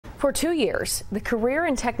For 2 years, the Career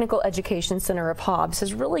and Technical Education Center of Hobbs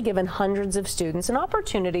has really given hundreds of students an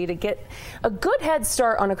opportunity to get a good head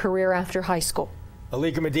start on a career after high school.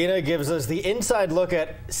 Alika Medina gives us the inside look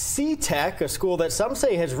at CTECH, a school that some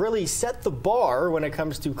say has really set the bar when it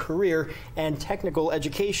comes to career and technical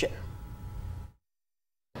education.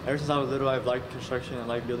 Ever since I was little, I've liked construction and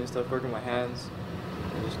liked building stuff, working with my hands,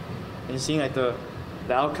 and just seeing like the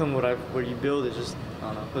outcome what you build is just,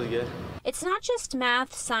 I don't know, really good. It's not just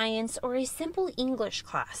math, science, or a simple English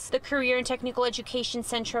class. The Career and Technical Education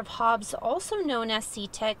Center of Hobbs, also known as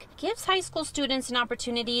CTECH, gives high school students an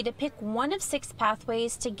opportunity to pick one of 6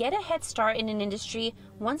 pathways to get a head start in an industry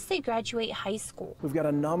once they graduate high school. We've got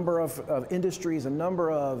a number of industries, a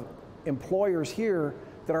number of employers here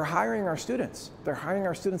that are hiring our students. They're hiring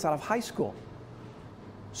our students out of high school.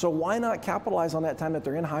 So why not capitalize on that time that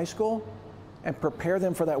they're in high school and prepare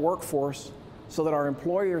them for that workforce, so that our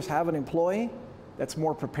employers have an employee that's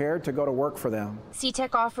more prepared to go to work for them.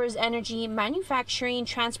 CTECH offers energy, manufacturing,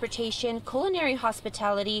 transportation, culinary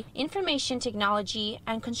hospitality, information technology,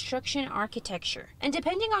 and construction architecture. And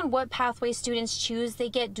depending on what pathway students choose, they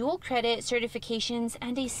get dual credit certifications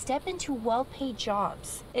and a step into well-paid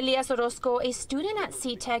jobs. Elias Orozco, a student at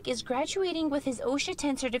CTECH, is graduating with his OSHA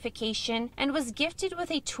 10 certification and was gifted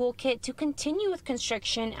with a toolkit to continue with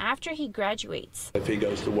construction after he graduates. If he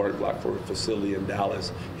goes to work like for a facility in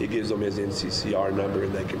Dallas, he gives them his NCCR number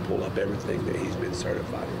and they can pull up everything that he's been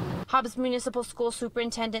certified in. Hobbs Municipal School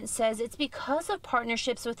Superintendent says it's because of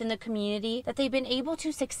partnerships within the community that they've been able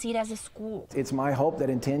to succeed as a school. It's my hope that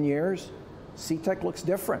in 10 years, CTECH looks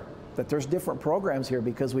different, that there's different programs here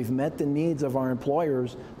because we've met the needs of our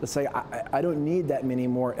employers to say, I don't need that many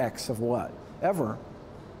more X of what, ever.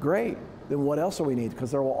 Great, then what else do we need?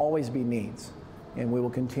 Because there will always be needs, and we will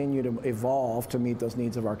continue to evolve to meet those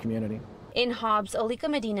needs of our community. In Hobbs, Alika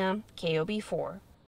Medina, KOB4.